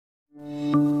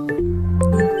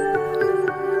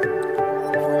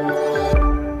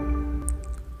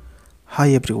Hi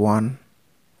everyone,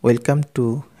 welcome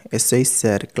to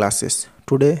shsirclasses.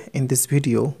 Today in this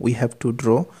video we have to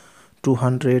draw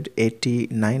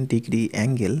 289 degree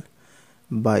angle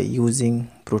by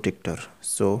using protractor.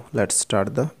 So let's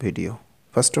start the video.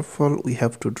 First of all, we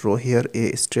have to draw here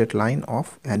a straight line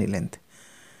of any length.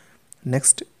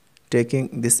 Next,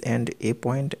 taking this end A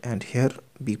point and here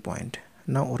B point.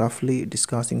 Now roughly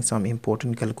discussing some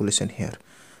important calculation here.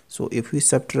 So if we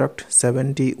subtract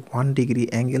 71 degree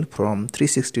angle from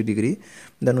 360 degree,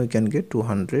 then we can get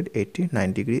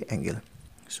 289 degree angle.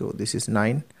 So this is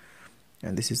 9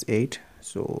 and this is 8.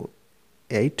 So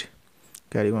 8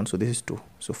 carry on. So this is 2.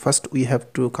 So first we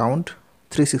have to count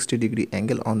 360 degree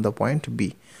angle on the point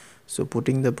B. So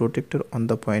putting the protractor on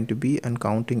the point B and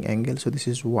counting angle. So this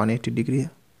is 180 degree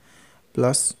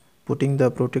plus putting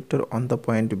the protractor on the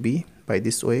point B by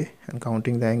this way and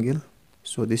counting the angle.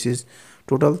 So this is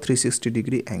total 360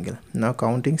 degree angle. Now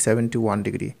counting 71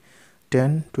 degree,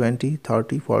 10, 20,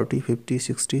 30, 40, 50,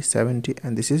 60, 70,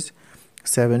 and this is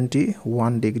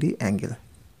 71 degree angle.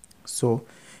 So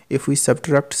if we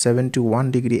subtract 71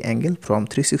 degree angle from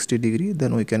 360 degree,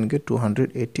 then we can get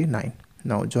 289.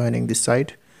 Now joining this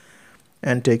side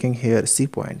and taking here C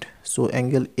point. So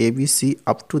angle ABC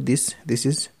up to this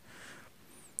is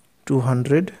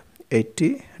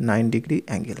 289 degree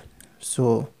angle.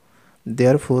 So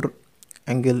therefore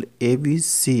angle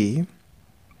ABC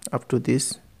up to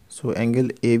this, so angle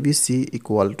ABC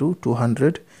equal to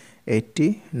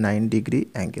 289 degree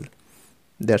angle.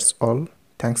 That's all.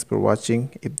 Thanks for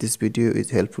watching. If this video is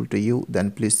helpful to you,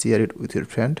 then please share it with your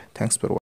friend. Thanks for watching.